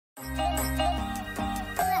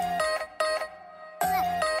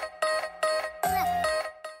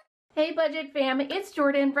Hey Budget fam, it's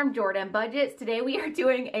Jordan from Jordan Budgets. Today we are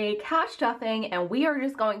doing a cash stuffing and we are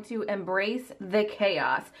just going to embrace the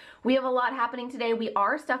chaos. We have a lot happening today. We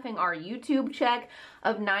are stuffing our YouTube check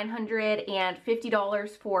of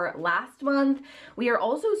 $950 for last month. We are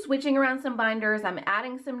also switching around some binders. I'm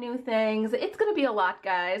adding some new things. It's gonna be a lot,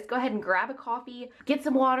 guys. Go ahead and grab a coffee, get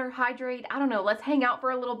some water, hydrate. I don't know, let's hang out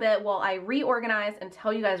for a little bit while I reorganize and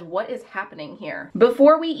tell you guys what is happening here.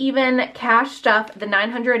 Before we even cash stuff the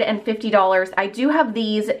 $950, I do have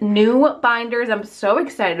these new binders. I'm so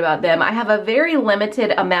excited about them. I have a very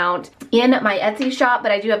limited amount in my Etsy shop,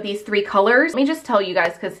 but I do have these 3 colors. Let me just tell you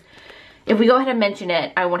guys, because if we go ahead and mention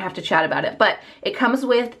it, I won't have to chat about it, but it comes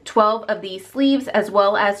with 12 of these sleeves as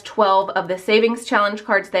well as 12 of the savings challenge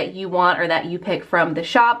cards that you want or that you pick from the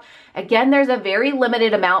shop. Again, there's a very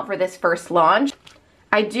limited amount for this first launch.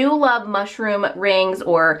 I do love mushroom rings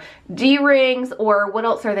or D-rings, or what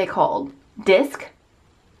else are they called? Disc?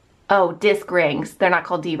 Oh, disc rings. They're not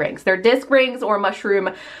called D-rings. They're disc rings or mushroom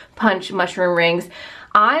punch mushroom rings.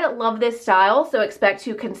 I love this style, so expect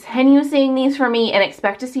to continue seeing these from me and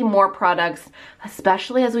expect to see more products,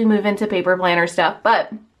 especially as we move into paper planner stuff,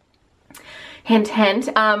 but hint, hint.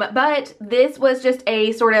 But this was just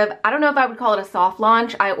a sort of, I don't know if I would call it a soft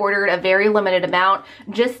launch. I ordered a very limited amount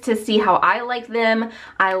just to see how I like them.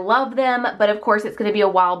 I love them, but of course it's gonna be a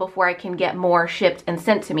while before I can get more shipped and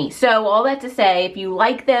sent to me. So all that to say, if you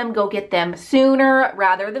like them, go get them sooner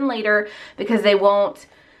rather than later, because they won't,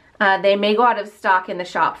 they may go out of stock in the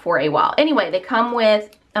shop for a while. Anyway, they come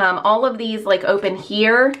with all of these like open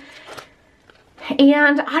here.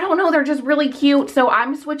 And I don't know, they're just really cute. So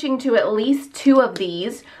I'm switching to at least 2 of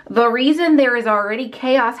these. The reason there is already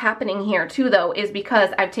chaos happening here too though is because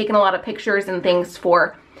I've taken a lot of pictures and things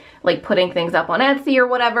for like putting things up on Etsy or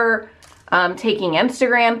whatever. Taking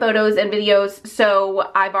Instagram photos and videos.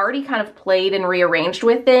 So I've already kind of played and rearranged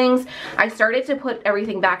with things. I started to put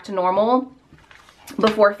everything back to normal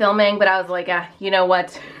before filming, but I was like, you know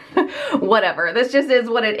what? Whatever. This just is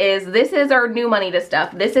what it is. This is our new money to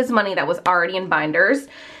stuff. This is money that was already in binders.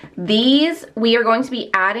 These, we are going to be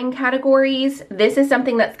adding categories. This is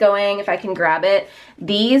something that's going, if I can grab it,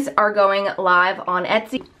 these are going live on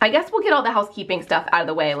Etsy. I guess we'll get all the housekeeping stuff out of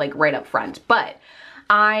the way like right up front, but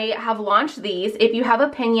I have launched these. If you have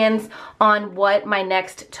opinions on what my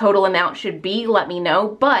next total amount should be, let me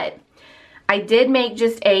know, but I did make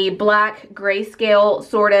just a black grayscale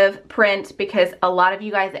sort of print because a lot of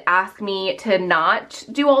you guys ask me to not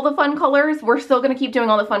do all the fun colors. We're still gonna keep doing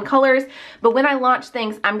all the fun colors, but when I launch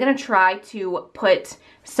things, I'm gonna try to put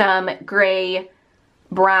some gray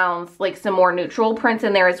browns, like some more neutral prints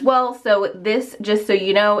in there as well. So this, just so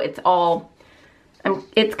you know, it's all,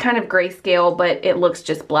 it's kind of grayscale, but it looks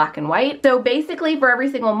just black and white. So basically for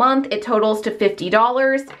every single month, it totals to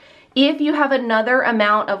 $50. If you have another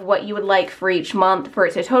amount of what you would like for each month for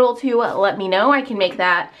it to total to, let me know. I can make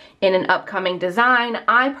that in an upcoming design.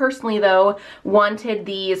 I personally, though, wanted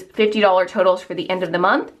these $50 totals for the end of the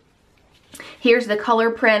month. Here's the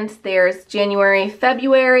color prints. There's January,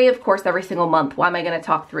 February, of course, every single month. Why am I going to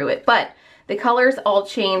talk through it? But the colors all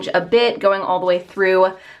change a bit, going all the way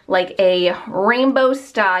through like a rainbow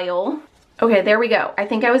style. Okay, there we go. I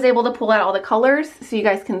think I was able to pull out all the colors so you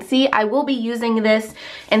guys can see. I will be using this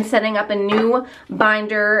and setting up a new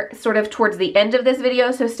binder sort of towards the end of this video,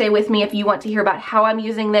 so stay with me if you want to hear about how I'm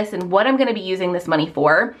using this and what I'm gonna be using this money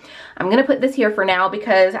for. I'm gonna put this here for now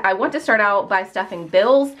because I want to start out by stuffing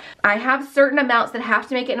bills. I have certain amounts that have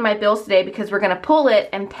to make it into my bills today because we're gonna pull it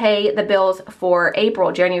and pay the bills for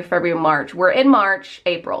April, January, February, March. We're in March,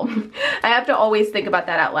 April. I have to always think about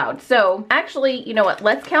that out loud. So actually, you know what?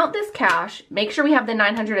 Let's count this cash. Make sure we have the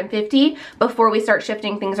 $950 before we start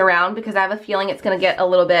shifting things around because I have a feeling it's gonna get a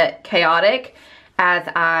little bit chaotic as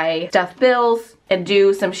I stuff bills and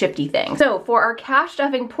do some shifty things. So for our cash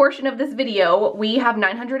stuffing portion of this video, we have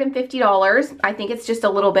 $950. I think it's just a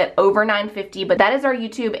little bit over $950, but that is our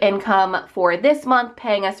YouTube income for this month,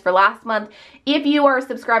 paying us for last month. If you are a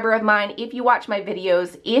subscriber of mine, if you watch my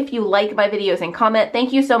videos, if you like my videos and comment,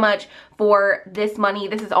 thank you so much for this money.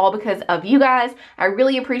 This is all because of you guys. I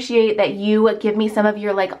really appreciate that you give me some of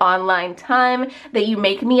your like online time, that you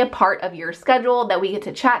make me a part of your schedule, that we get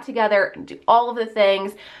to chat together and do all of the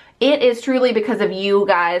things. It is truly because of you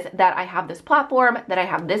guys that I have this platform, that I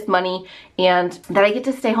have this money, and that I get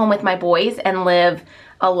to stay home with my boys and live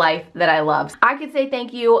a life that I love. I could say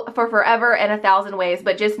thank you for forever and 1,000 ways,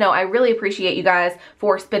 but just know I really appreciate you guys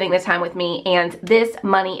for spending the time with me, and this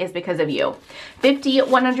money is because of you. 50,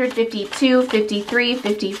 152, 53,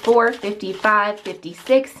 54, 55,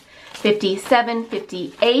 56, 57,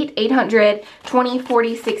 58, 800, 20,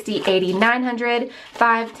 40, 60, 80, 900,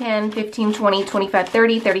 5, 10, 15, 20, 25,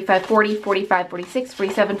 30, 35, 40, 45, 46,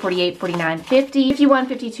 47, 48, 49, 50, 51,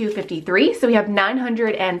 52, 53. So we have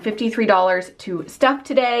 $953 to stuff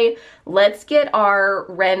today. Let's get our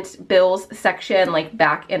rent bills section like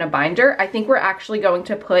back in a binder. I think we're actually going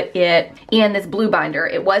to put it in this blue binder.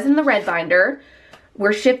 It was in the red binder.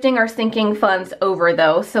 We're shifting our sinking funds over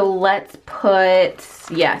though, so let's put,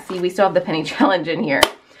 yeah, see, we still have the penny challenge in here.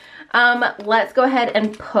 Let's go ahead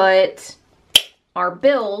and put our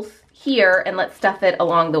bills here and let's stuff it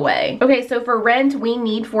along the way. Okay, so for rent, we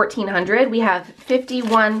need $1,400. We have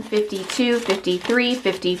 51, 52, 53,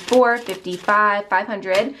 54, 55,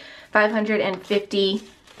 500,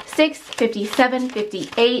 556, 57,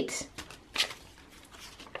 58,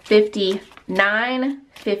 59,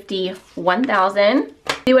 51,000.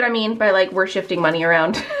 See what I mean by like we're shifting money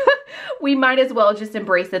around? We might as well just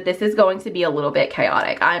embrace that this is going to be a little bit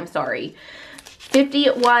chaotic. I'm sorry.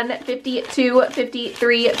 51, 52,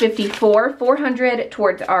 53, 54, 400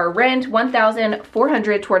 towards our rent,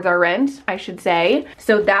 1,400 towards our rent, I should say.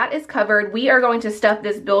 So that is covered. We are going to stuff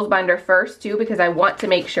this bills binder first too because I want to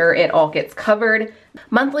make sure it all gets covered.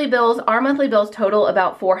 Monthly bills, our monthly bills total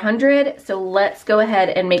about 400. So let's go ahead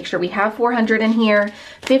and make sure we have 400 in here.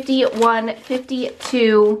 51,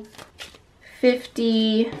 52,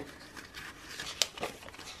 50,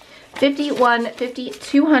 51, 50,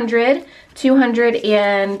 200,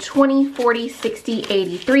 220, 40, 60,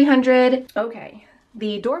 80, 300. Okay,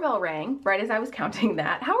 the doorbell rang right as I was counting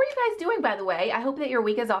that. How are you guys doing, by the way? I hope that your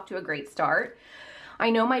week is off to a great start. I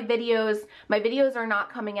know my videos are not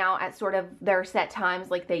coming out at sort of their set times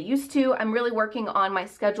like they used to. I'm really working on my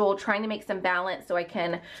schedule, trying to make some balance so I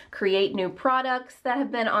can create new products that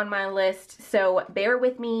have been on my list. So bear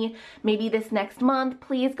with me. Maybe this next month,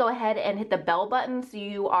 please go ahead and hit the bell button so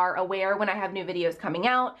you are aware when I have new videos coming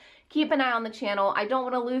out. Keep an eye on the channel. I don't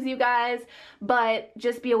want to lose you guys, but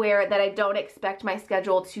just be aware that I don't expect my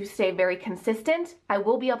schedule to stay very consistent. I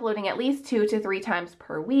will be uploading at least 2 to 3 times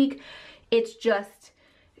per week. It's just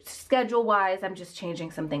schedule-wise, I'm just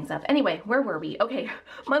changing some things up. Anyway, where were we? Okay,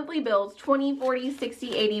 monthly bills, 20, 40,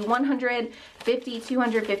 60, 80, 100, 50,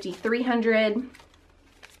 250, 300,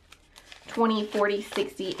 20, 40,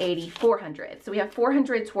 60, 80, 400. So we have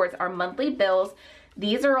 400 towards our monthly bills.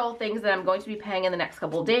 These are all things that I'm going to be paying in the next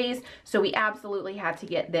couple days, so we absolutely had to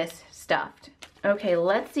get this stuffed. Okay,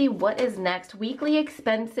 let's see what is next. Weekly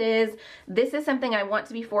expenses. This is something I want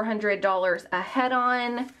to be $400 ahead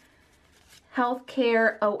on.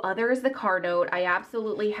 Healthcare. Oh, other is the car note. I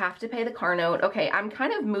absolutely have to pay the car note. Okay, I'm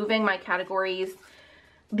kind of moving my categories,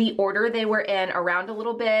 the order they were in, around a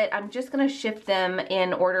little bit. I'm just going to shift them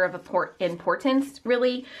in order of importance,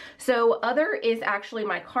 really. So other is actually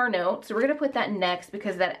my car note. So we're going to put that next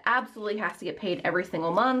because that absolutely has to get paid every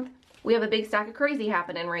single month. We have a big stack of crazy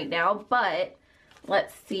happening right now, but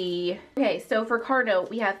let's see. Okay, so for car note,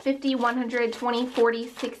 we have 50, 100, 20, 40,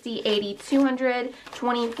 60, 80, 200,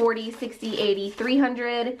 20, 40, 60, 80,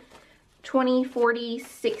 300, 20, 40,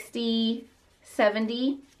 60,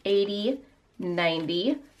 70, 80,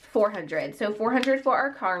 90, 400. So 400 for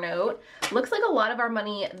our car note. Looks like a lot of our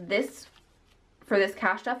money for this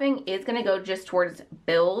cash stuffing is going to go just towards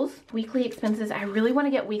bills. Weekly expenses. I really want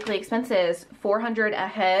to get weekly expenses 400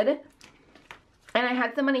 ahead. And I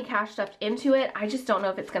had some money cash stuffed into it. I just don't know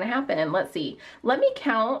if it's going to happen. Let's see. Let me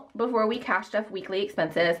count before we cash stuff weekly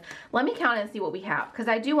expenses. Let me count and see what we have because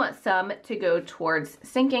I do want some to go towards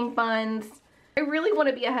sinking funds. I really want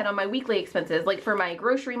to be ahead on my weekly expenses, like for my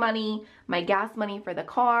grocery money, my gas money for the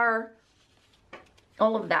car,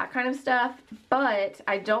 all of that kind of stuff. But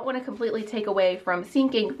I don't want to completely take away from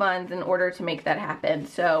sinking funds in order to make that happen.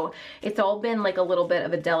 So it's all been like a little bit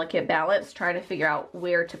of a delicate balance trying to figure out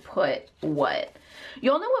where to put what.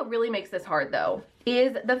 Y'all know what really makes this hard though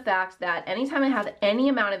is the fact that anytime I have any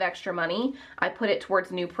amount of extra money, I put it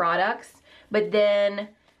towards new products, but then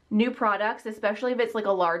new products, especially if it's like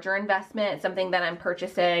a larger investment, something that I'm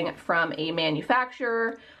purchasing from a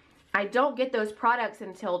manufacturer, I don't get those products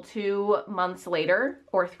until 2 months later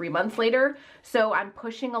or 3 months later. So I'm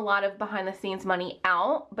pushing a lot of behind the scenes money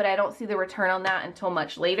out, but I don't see the return on that until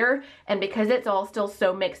much later. And because it's all still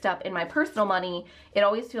so mixed up in my personal money, it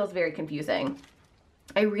always feels very confusing.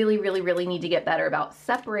 I really, really, really need to get better about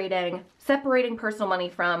separating personal money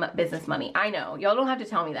from business money. I know, y'all don't have to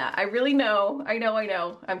tell me that. I really know, I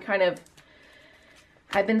know.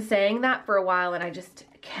 I've been saying that for a while and I just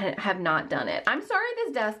have not done it. I'm sorry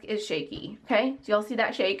this desk is shaky, okay? Do y'all see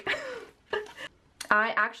that shake? I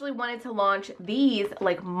actually wanted to launch these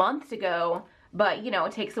like months ago, but you know,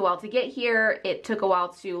 it takes a while to get here. It took a while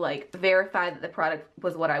to like verify that the product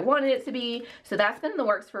was what I wanted it to be. So that's been in the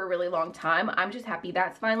works for a really long time. I'm just happy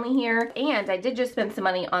that's finally here. And I did just spend some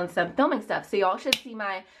money on some filming stuff. So y'all should see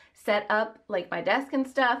my set up, like my desk and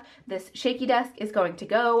stuff. This shaky desk is going to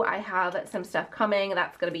go. I have some stuff coming.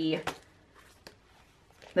 That's gonna be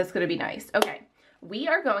nice. Okay, we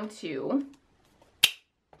are going to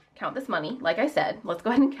count this money. Like I said, let's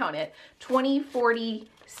go ahead and count it. 20, 40,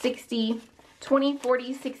 60, 20,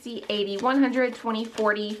 40, 60, 80, 100, 20,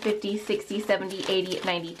 40, 50, 60, 70, 80,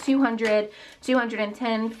 90, 200,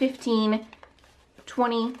 210, 15,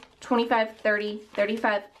 20, 25, 30,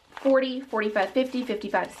 35, 40, 45, 50,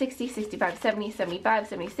 55, 60, 65, 70, 75,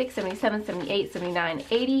 76, 77, 78, 79,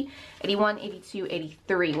 80, 81, 82,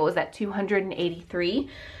 83. What was that? 283.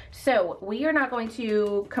 So we are not going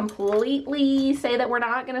to completely say that we're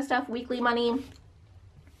not going to stuff weekly money.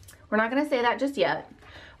 We're not going to say that just yet.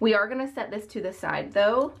 We are going to set this to the side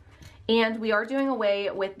though. And we are doing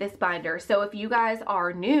away with this binder. So if you guys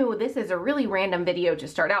are new, this is a really random video to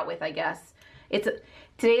start out with, I guess.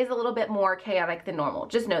 Today is a little bit more chaotic than normal.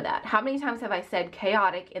 Just know that. How many times have I said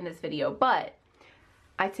chaotic in this video? But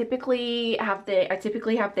I typically have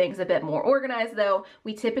things a bit more organized though.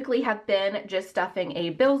 We typically have been just stuffing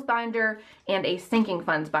a bills binder and a sinking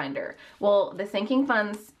funds binder. Well, the sinking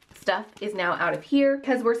funds stuff is now out of here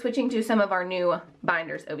because we're switching to some of our new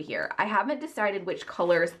binders over here. I haven't decided which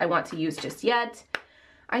colors I want to use just yet.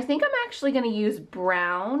 I think I'm actually going to use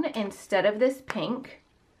brown instead of this pink.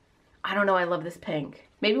 I don't know, I love this pink.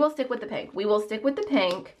 Maybe we'll stick with the pink. We will stick with the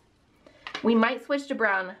pink. We might switch to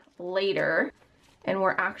brown later. And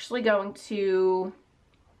we're actually going to,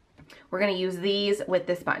 use these with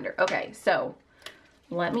this binder. Okay, so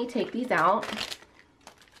let me take these out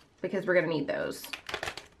because we're gonna need those.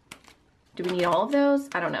 Do we need all of those?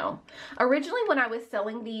 I don't know. Originally when I was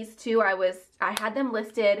selling these two, I had them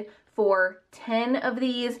listed for 10 of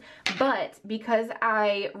these, but because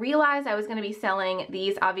I realized I was going to be selling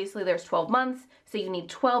these, obviously there's 12 months, so you need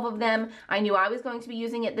 12 of them. I knew I was going to be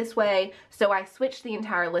using it this way, so I switched the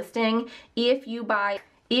entire listing. If you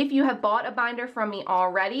have bought a binder from me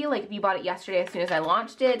already, like if you bought it yesterday as soon as I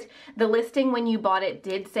launched it, the listing when you bought it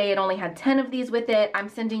did say it only had 10 of these with it. I'm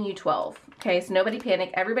sending you 12. Okay, so nobody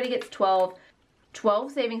panic. Everybody gets 12.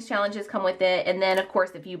 12 savings challenges come with it, and then of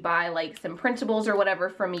course if you buy like some printables or whatever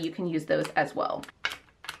from me, you can use those as well.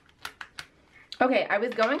 Okay, I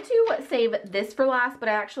was going to save this for last, but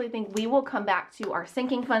I actually think we will come back to our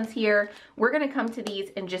sinking funds here. We're going to come to these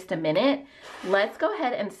in just a minute. Let's go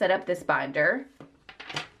ahead and set up this binder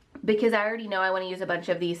because I already know I want to use a bunch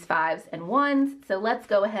of these 5s and 1s, so let's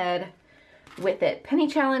go ahead with it. Penny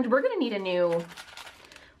challenge, we're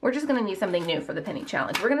just gonna need something new for the penny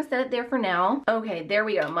challenge. We're gonna set it there for now. Okay, there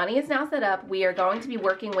we go. Money is now set up. We are going to be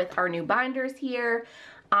working with our new binders here.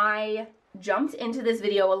 I jumped into this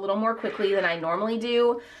video a little more quickly than I normally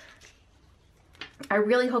do. I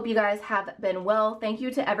really hope you guys have been well. Thank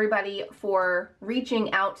you to everybody for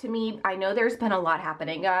reaching out to me. I know there's been a lot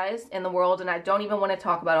happening, guys, in the world, and I don't even want to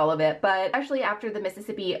talk about all of it, but actually after the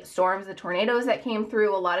Mississippi storms, the tornadoes that came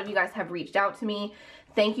through, a lot of you guys have reached out to me.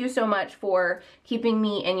 Thank you so much for keeping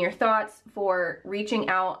me in your thoughts, for reaching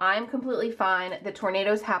out. I'm completely fine. The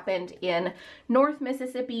tornadoes happened in North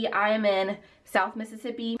Mississippi. I am in South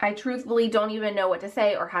Mississippi. I truthfully don't even know what to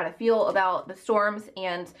say or how to feel about the storms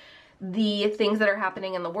and the things that are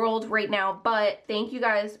happening in the world right now, but thank you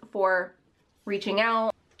guys for reaching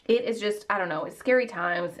out. It is just, I don't know, it's scary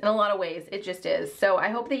times in a lot of ways. It just is. So I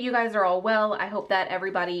hope that you guys are all well. I hope that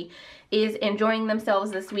everybody is enjoying themselves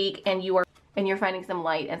this week and you're finding some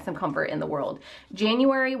light and some comfort in the world.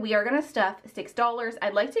 January, we are gonna stuff $6.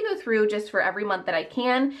 I'd like to go through just for every month that I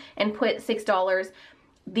can and put $6.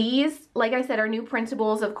 These, like I said, are new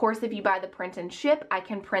printables. Of course, if you buy the print and ship, I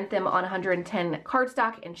can print them on 110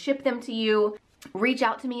 cardstock and ship them to you. Reach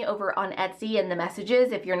out to me over on Etsy in the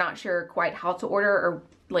messages if you're not sure quite how to order or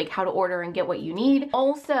like how to order and get what you need.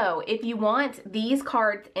 Also, if you want these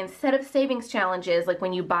cards instead of savings challenges, like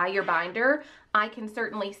when you buy your binder, I can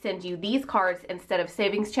certainly send you these cards instead of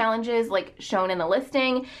savings challenges like shown in the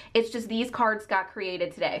listing. It's just these cards got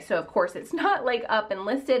created today. So of course it's not like up and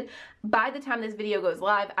listed. By the time this video goes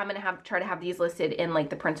live, I'm gonna try to have these listed in like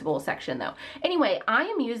the printable section though. Anyway, I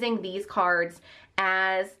am using these cards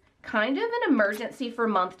as kind of an emergency for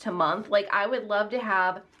month to month. Like I would love to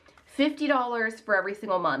have $50 for every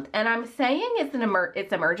single month. And I'm saying it's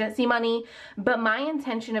emergency money, but my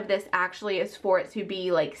intention of this actually is for it to be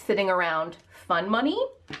like sitting around fun money.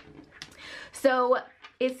 So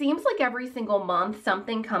it seems like every single month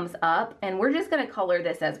something comes up and we're just gonna color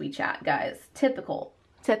this as we chat, guys. Typical,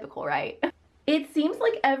 right? it seems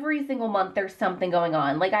like every single month there's something going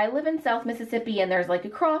on. Like I live in South Mississippi and there's like a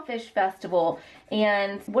crawfish festival,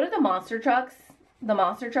 and what are the monster trucks? The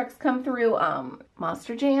monster trucks come through,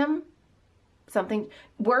 Monster Jam? Something,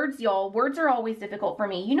 words, y'all. Words are always difficult for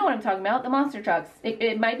me. You know what I'm talking about, the monster trucks.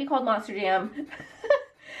 It might be called Monster Jam.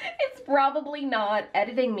 It's probably not.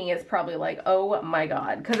 Editing me is probably like, oh my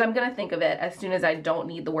God, because I'm gonna think of it as soon as I don't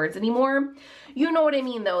need the words anymore. You know what I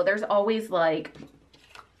mean though, there's always like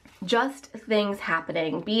just things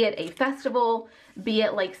happening, be it a festival, be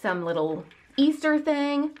it like some little Easter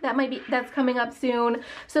thing that's coming up soon.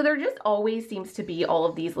 So there just always seems to be all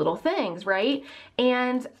of these little things, right?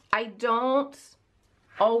 And I don't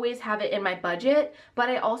always have it in my budget, but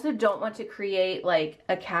I also don't want to create like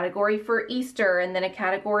a category for Easter and then a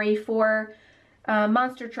category for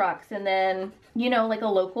monster trucks and then, you know, like a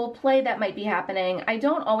local play that might be happening. I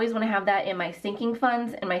don't always want to have that in my sinking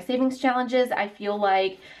funds and my savings challenges. I feel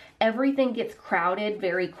like everything gets crowded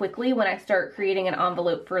very quickly when I start creating an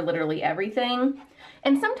envelope for literally everything.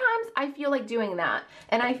 And sometimes I feel like doing that,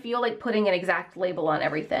 and I feel like putting an exact label on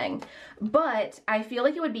everything. But I feel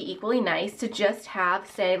like it would be equally nice to just have,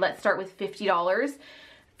 say, let's start with $50.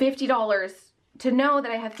 $50 to know that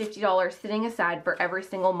I have $50 sitting aside for every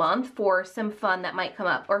single month for some fun that might come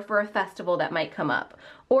up, or for a festival that might come up,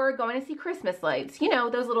 or going to see Christmas lights, you know,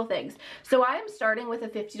 those little things. So I am starting with a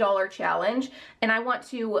 $50 challenge, and I want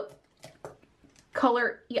to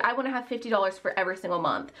I want to have $50 for every single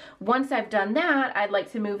month. Once I've done that, I'd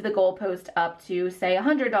like to move the goalpost up to say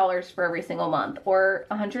 $100 for every single month, or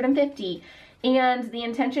 $150. And the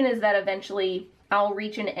intention is that eventually I'll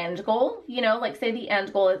reach an end goal, you know, like say the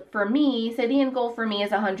end goal for me is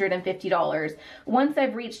 $150. Once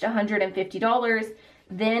I've reached $150,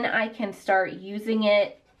 then I can start using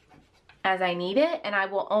it as I need it, and I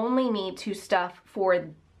will only need to stuff for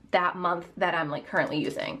that month that I'm like currently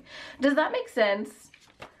using. Does that make sense?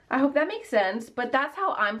 I hope that makes sense, but that's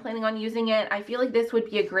how I'm planning on using it. I feel like this would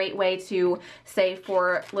be a great way to save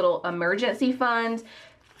for little emergency fund.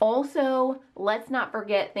 Also, let's not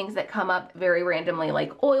forget things that come up very randomly,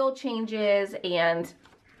 like oil changes and,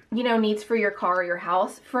 you know, needs for your car or your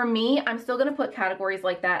house. For me, I'm still gonna put categories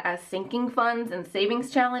like that as sinking funds and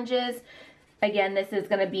savings challenges. Again, this is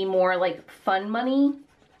gonna be more like fun money.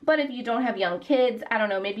 But if you don't have young kids, I don't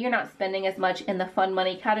know, maybe you're not spending as much in the fun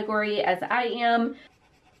money category as I am,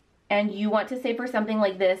 and you want to save for something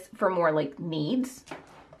like this for more like needs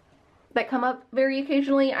that come up very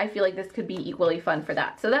occasionally, I feel like this could be equally fun for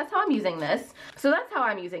that. So that's how I'm using this. So that's how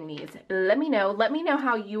I'm using these. Let me know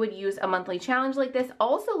how you would use a monthly challenge like this.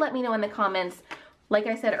 Also let me know in the comments, like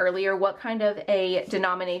I said earlier, what kind of a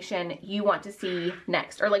denomination you want to see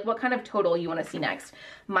next, or like what kind of total you want to see next.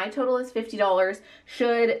 My total is $50.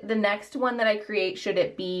 Should the next one that I create, should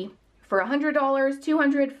it be for $100,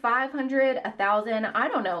 $200, $500, $1,000? I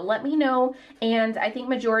don't know. Let me know. And I think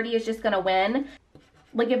majority is just gonna win.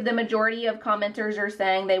 Like if the majority of commenters are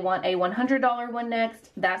saying they want a $100 one next,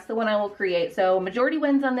 that's the one I will create. So majority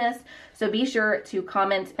wins on this, so be sure to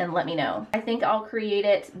comment and let me know. I think I'll create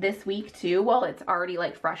it this week too, while it's already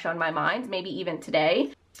like fresh on my mind, maybe even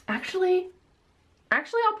today. Actually,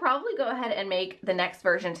 I'll probably go ahead and make the next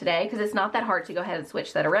version today, because it's not that hard to go ahead and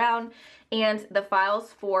switch that around. And the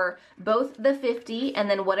files for both the 50 and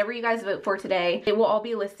then whatever you guys vote for today, it will all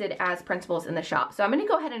be listed as printables in the shop. So I'm gonna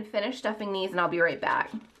go ahead and finish stuffing these and I'll be right back.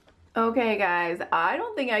 Okay guys, I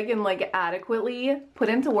don't think I can like adequately put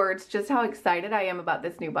into words just how excited I am about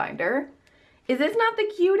this new binder. Is this not the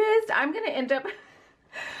cutest? I'm gonna end up,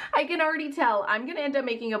 I can already tell, I'm gonna end up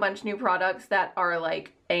making a bunch of new products that are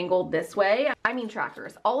like angled this way. I mean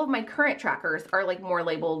trackers. All of my current trackers are like more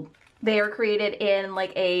labeled. They are created in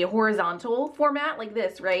like a horizontal format like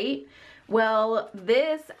this, right? Well,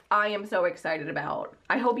 this I am so excited about.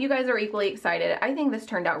 I hope you guys are equally excited. I think this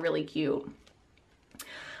turned out really cute.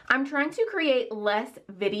 I'm trying to create less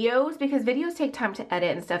videos because videos take time to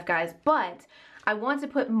edit and stuff, guys, but I want to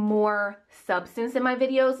put more substance in my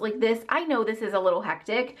videos like this. I know this is a little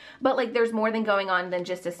hectic, but like there's more than going on than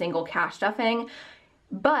just a single cash stuffing.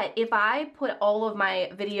 But if I put all of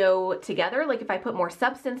my video together, like if I put more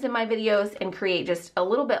substance in my videos and create just a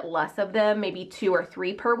little bit less of them, maybe 2 or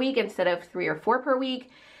 3 per week instead of 3 or 4 per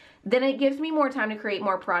week, then it gives me more time to create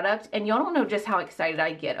more product. And y'all don't know just how excited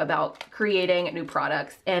I get about creating new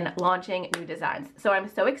products and launching new designs. So I'm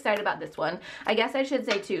so excited about this one. I guess I should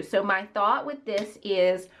say too, so my thought with this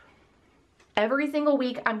is every single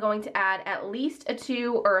week I'm going to add at least a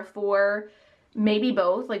 2 or a 4, maybe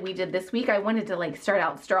both, like we did this week. I wanted to like start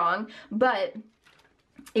out strong, but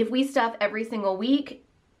if we stuff every single week,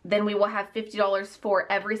 then we will have $50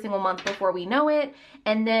 for every single month before we know it,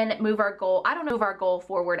 and then move our goal. I don't know, move our goal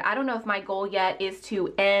forward. I don't know if my goal yet is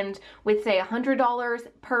to end with say $100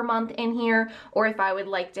 per month in here, or if I would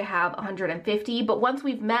like to have 150. But once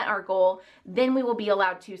we've met our goal, then we will be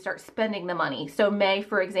allowed to start spending the money. So May,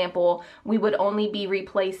 for example, we would only be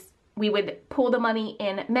we would pull the money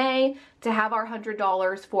in May to have our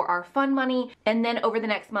 $100 for our fun money, and then over the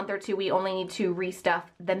next month or two, we only need to restuff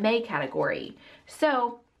the May category.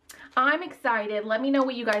 So I'm excited. Let me know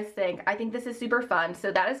what you guys think. I think this is super fun.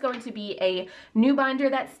 So that is going to be a new binder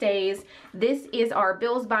that stays. This is our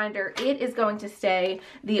bills binder. It is going to stay.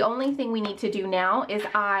 The only thing we need to do now is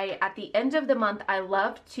at the end of the month, I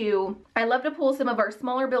love to pull some of our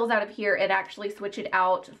smaller bills out of here and actually switch it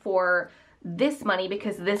out for this money,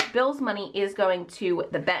 because this bills money is going to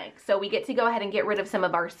the bank. So we get to go ahead and get rid of some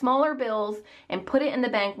of our smaller bills and put it in the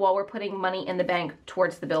bank while we're putting money in the bank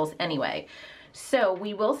towards the bills anyway. So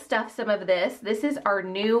we will stuff some of this. This is our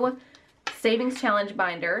new savings challenge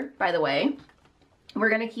binder, by the way. We're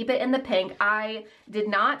gonna keep it in the pink. I did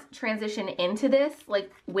not transition into this like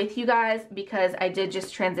with you guys, because I did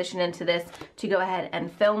just transition into this to go ahead and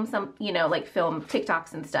film some, you know, like film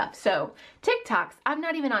TikToks and stuff. So TikToks, I'm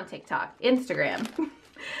not even on TikTok, Instagram.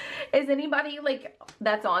 Is anybody like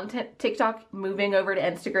that's on TikTok moving over to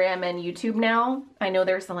Instagram and YouTube now? I know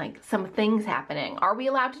there's some things happening. Are we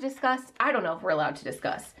allowed to discuss? I don't know if we're allowed to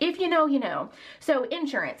discuss. If you know, you know. So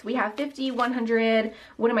insurance, we have 50, 100.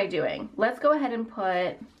 What am I doing? Let's go ahead and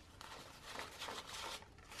put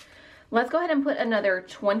another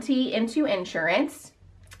 20 into insurance.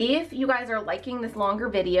 If you guys are liking this longer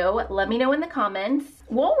video, let me know in the comments.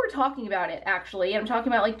 While we're talking about it, actually, I'm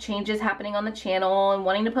talking about like changes happening on the channel and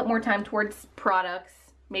wanting to put more time towards products,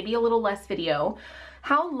 maybe a little less video.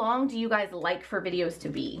 How long do you guys like for videos to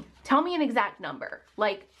be? Tell me an exact number.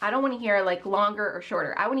 Like, I don't want to hear like longer or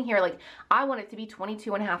shorter. I want to hear like, I want it to be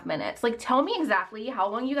 22.5 minutes. Like, tell me exactly how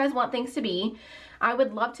long you guys want things to be. I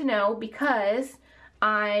would love to know, because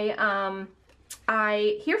I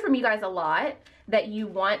hear from you guys a lot that you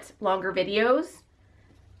want longer videos.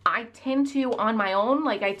 I tend to, on my own,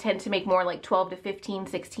 like I tend to make more like 12 to 15,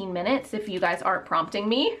 16 minutes if you guys aren't prompting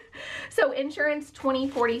me. So insurance, 20,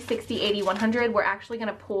 40, 60, 80, 100. We're actually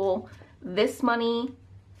gonna pull this money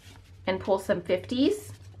and pull some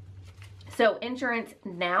 50s. So insurance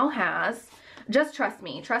now has, just trust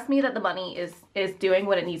me that the money is doing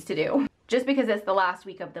what it needs to do. Just because it's the last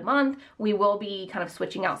week of the month, we will be kind of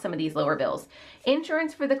switching out some of these lower bills.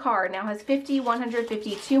 Insurance for the car now has 50,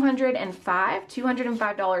 150, 205,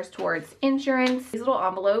 $205 towards insurance. These little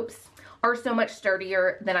envelopes are so much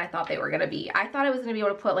sturdier than I thought they were gonna be. I thought I was gonna be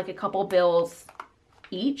able to put like a couple bills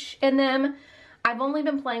each in them. I've only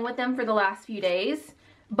been playing with them for the last few days,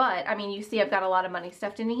 but I mean, you see I've got a lot of money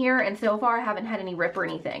stuffed in here, and so far I haven't had any rip or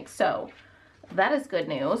anything. So that is good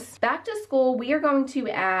news. Back to school, we are going to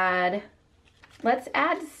add, let's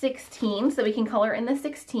add 16 so we can color in the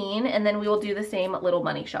 16, and then we will do the same little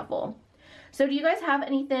money shuffle. So do you guys have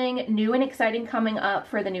anything new and exciting coming up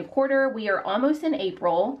for the new quarter? We are almost in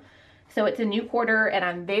April, so it's a new quarter and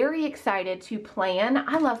I'm very excited to plan.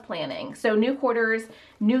 I love planning. So new quarters,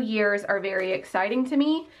 new years are very exciting to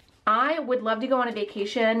me. I would love to go on a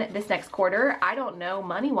vacation this next quarter. I don't know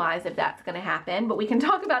money-wise if that's gonna happen, but we can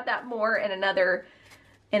talk about that more in another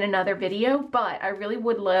video. But I really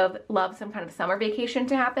would love some kind of summer vacation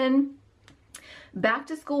to happen. Back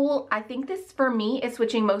to school, I think this for me is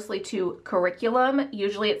switching mostly to curriculum.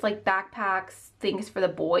 Usually it's like backpacks, things for the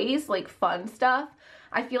boys, like fun stuff.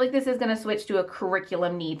 I feel like this is gonna switch to a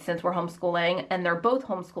curriculum need since we're homeschooling, and they're both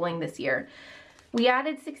homeschooling this year. We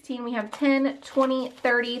added 16, we have 10, 20,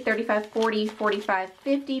 30, 35, 40, 45,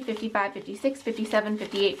 50, 55, 56, 57,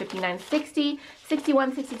 58, 59, 60,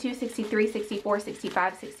 61, 62, 63, 64,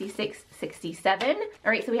 65, 66, 67. All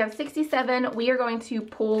right, so we have 67. We are going to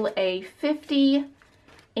pull a 50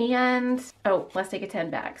 and, oh, let's take a 10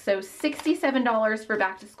 back. So $67 for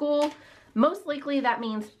back to school. Most likely that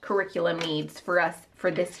means curriculum needs for us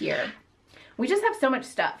for this year. We just have so much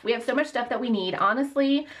stuff. We have so much stuff that we need.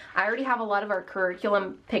 Honestly, I already have a lot of our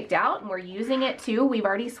curriculum picked out and we're using it too. We've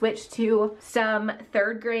already switched to some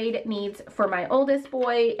 3rd grade needs for my oldest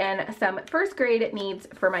boy and some 1st grade needs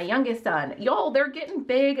for my youngest son. Y'all, they're getting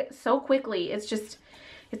big so quickly. It's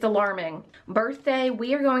alarming. Birthday,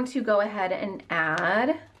 we are going to go ahead and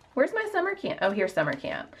add, where's my summer camp? Oh, here's summer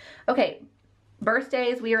camp. Okay.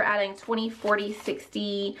 Birthdays, we are adding 20, 40,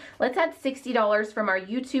 60. Let's add $60 from our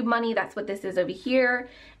YouTube money. That's what this is over here.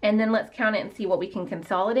 And then let's count it and see what we can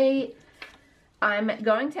consolidate. I'm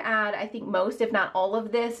going to add, I think most, if not all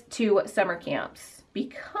of this to summer camps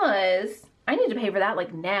because I need to pay for that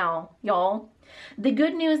like now, y'all. The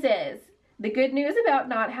good news about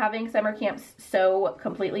not having summer camps so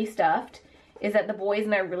completely stuffed is that the boys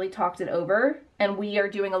and I really talked it over, and we are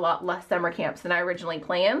doing a lot less summer camps than I originally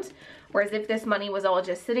planned. Whereas if this money was all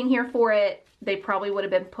just sitting here for it, they probably would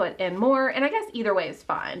have been put in more. And I guess either way is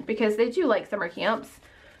fine because they do like summer camps,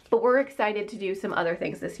 but we're excited to do some other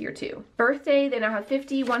things this year too. Birthday, they now have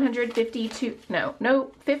 50, 100, 50,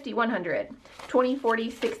 50, 100, 20,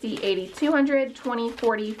 40, 60, 80, 200, 20,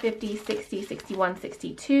 40, 50, 60, 61,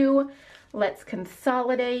 62. Let's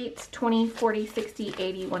consolidate. 20, 40, 60,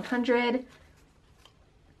 80, 100,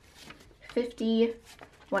 50,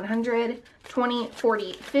 100, 20,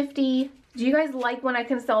 40, 50. Do you guys like when I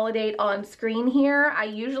consolidate on screen here? I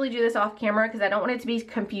usually do this off camera because I don't want it to be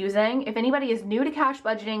confusing. If anybody is new to cash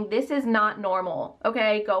budgeting, this is not normal,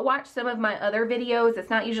 okay? Go watch some of my other videos. It's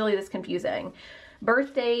not usually this confusing.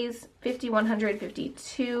 Birthdays, 50, 100,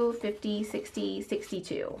 52, 50, 60,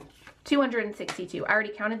 62. 262. I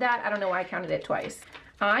already counted that. I don't know why I counted it twice.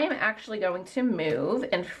 I am actually going to move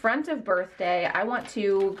in front of birthday. I want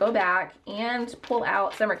to go back and pull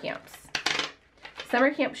out summer camps.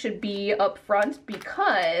 Summer camp should be up front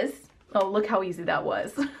because, oh, look how easy that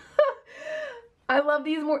was. I love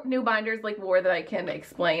these new binders like more than I can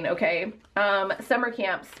explain, okay? Summer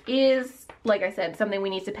camps is, like I said, something we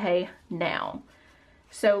need to pay now.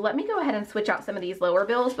 So let me go ahead and switch out some of these lower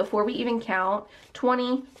bills before we even count.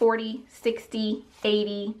 20, 40, 60,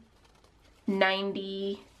 80,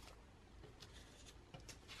 90,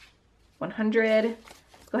 100. Let's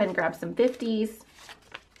go ahead and grab some 50s.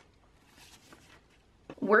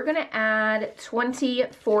 We're gonna add 20,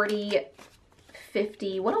 40,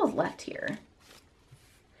 50. What else left here?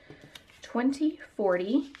 20,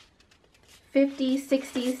 40, 50,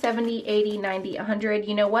 60, 70, 80, 90, 100.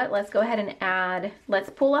 You know what? Let's go ahead and add, let's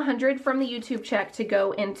pull 100 from the YouTube check to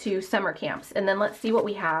go into summer camps. And then let's see what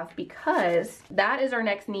we have because that is our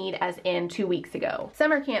next need as in 2 weeks ago.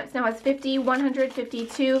 Summer camps now has 50, 100,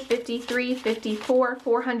 52, 53, 54,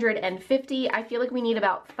 450. I feel like we need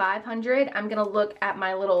about 500. I'm gonna look at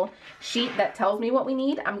my little sheet that tells me what we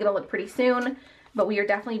need. I'm gonna look pretty soon. But we are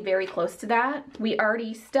definitely very close to that. We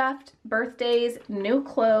already stuffed birthdays, new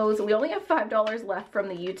clothes. We only have $5 left from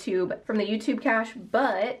the YouTube cash,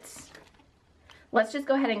 but let's just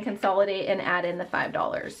go ahead and consolidate and add in the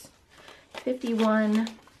 $5. 51,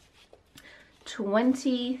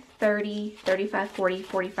 20, 30, 35, 40,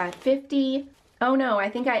 45, 50. Oh no, I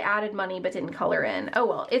think I added money but didn't color in. Oh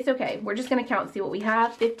well, it's okay. We're just gonna count and see what we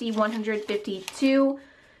have. 50, 100, 52,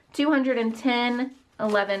 210,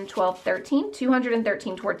 11, 12, 13,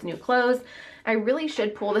 213 towards new clothes. I really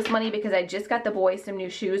should pull this money because I just got the boys some new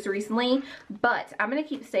shoes recently, but I'm gonna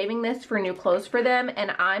keep saving this for new clothes for them, and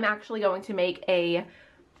I'm actually going to make a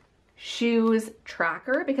shoes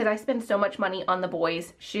tracker because I spend so much money on the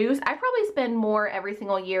boys' shoes. I probably spend more every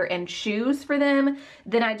single year in shoes for them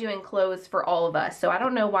than I do in clothes for all of us. So I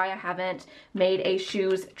don't know why I haven't made a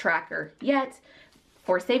shoes tracker yet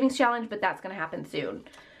for savings challenge, but that's gonna happen soon.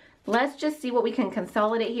 Let's just see what we can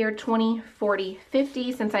consolidate here. 20, 40,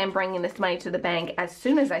 50, since I am bringing this money to the bank as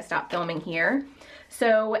soon as I stop filming here.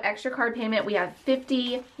 So extra card payment, we have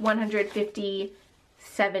 50, 150,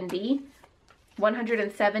 70,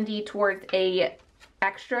 170 towards a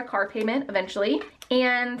extra card payment eventually.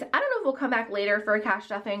 And I don't know if we'll come back later for a cash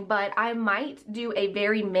stuffing, but I might do a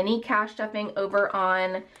very mini cash stuffing over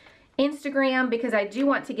on Instagram because I do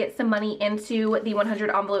want to get some money into the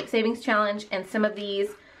 100 envelope savings challenge and some of these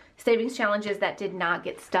savings challenges that did not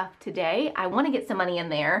get stuffed today. I want to get some money in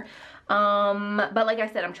there. But like I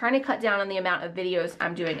said, I'm trying to cut down on the amount of videos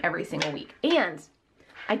I'm doing every single week. And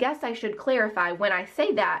I guess I should clarify, when I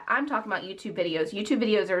say that, I'm talking about YouTube videos. YouTube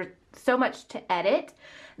videos are so much to edit.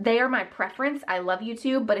 They are my preference. I love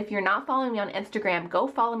YouTube, but if you're not following me on Instagram, go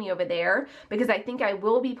follow me over there because I think I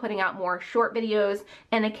will be putting out more short videos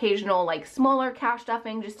and occasional like smaller cash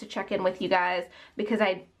stuffing just to check in with you guys because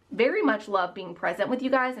I very much love being present with you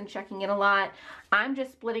guys and checking in a lot. I'm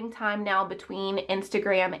just splitting time now between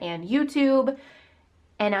Instagram and YouTube.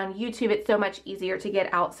 And on YouTube, it's so much easier to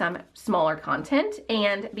get out some smaller content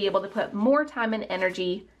and be able to put more time and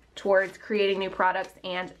energy towards creating new products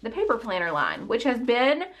and the paper planner line, which has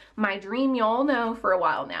been my dream, y'all know, for a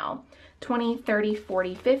while now. 20, 30,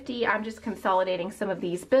 40, 50. I'm just consolidating some of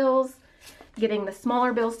these bills, getting the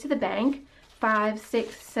smaller bills to the bank. 5,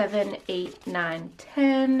 6, 7, 8, 9,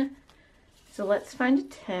 10. So let's find a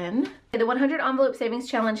 10. The 100 envelope savings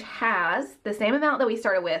challenge has the same amount that we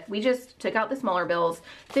started with. We just took out the smaller bills.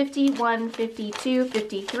 51, 52,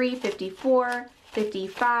 53, 54,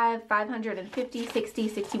 55, 550, 60,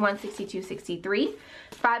 61, 62, 63,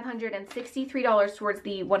 $563 towards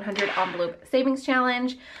the 100 envelope savings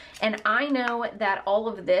challenge. And I know that all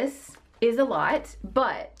of this is a lot,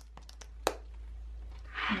 but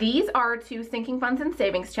these are 2 sinking funds and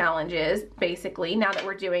savings challenges, basically, now that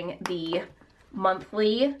we're doing the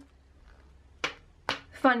monthly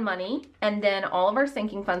fun money, and then all of our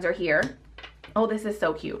sinking funds are here. Oh, this is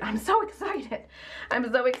so cute. I'm so excited. I'm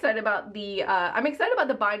so excited about the, I'm excited about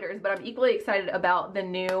the binders, but I'm equally excited about the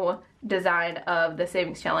new design of the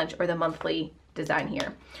savings challenge, or the monthly design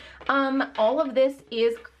here. All of this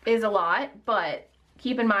is a lot, but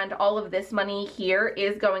keep in mind, all of this money here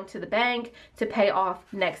is going to the bank to pay off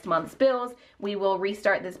next month's bills. We will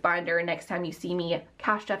restart this binder next time you see me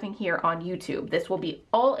cash stuffing here on YouTube. This will be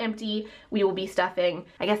all empty. We will be stuffing,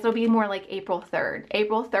 I guess it'll be more like April 3rd.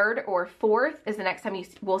 April 3rd or 4th is the next time you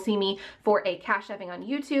will see me for a cash stuffing on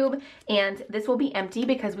YouTube. And this will be empty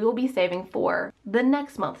because we will be saving for the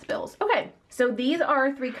next month's bills. Okay. So these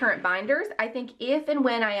are 3 current binders. I think if and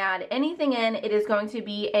when I add anything in, it is going to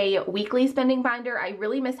be a weekly spending binder. I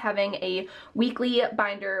really miss having a weekly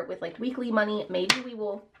binder with like weekly money. Maybe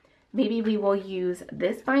we will use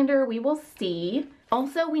this binder. We will see.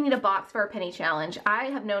 Also, we need a box for our penny challenge. I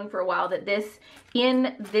have known for a while that this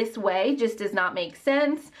in this way just does not make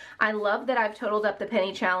sense. I love that I've totaled up the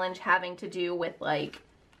penny challenge having to do with like,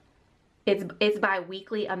 it's by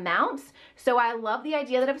weekly amounts. So I love the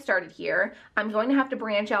idea that I've started here. I'm going to have to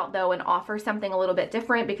branch out though and offer something a little bit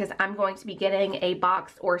different, because I'm going to be getting a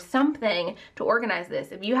box or something to organize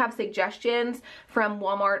this. If you have suggestions from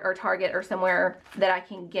Walmart or Target or somewhere that I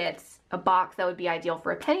can get a box that would be ideal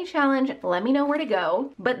for a penny challenge, let me know where to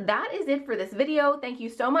go. But that is it for this video. Thank you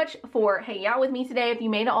so much for hanging out with me today. If you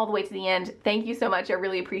made it all the way to the end, thank you so much. I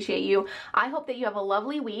really appreciate you. I hope that you have a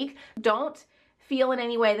lovely week. Don't feel in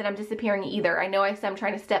any way that I'm disappearing either. I know I said I'm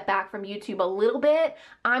trying to step back from YouTube a little bit.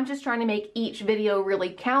 I'm just trying to make each video really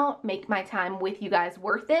count, make my time with you guys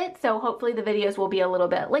worth it. So hopefully the videos will be a little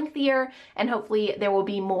bit lengthier, and hopefully there will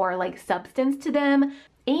be more like substance to them.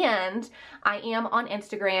 And I am on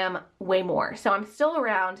Instagram way more. So I'm still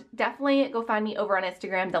around. Definitely go find me over on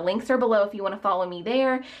Instagram. The links are below if you want to follow me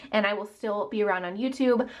there. And I will still be around on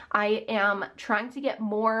YouTube. I am trying to get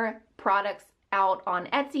more products out on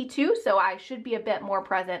Etsy too, so I should be a bit more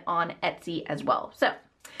present on Etsy as well. So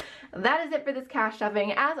that is it for this cash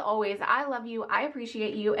stuffing. As always, I love you, I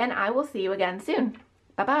appreciate you, and I will see you again soon.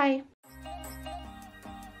 Bye-bye.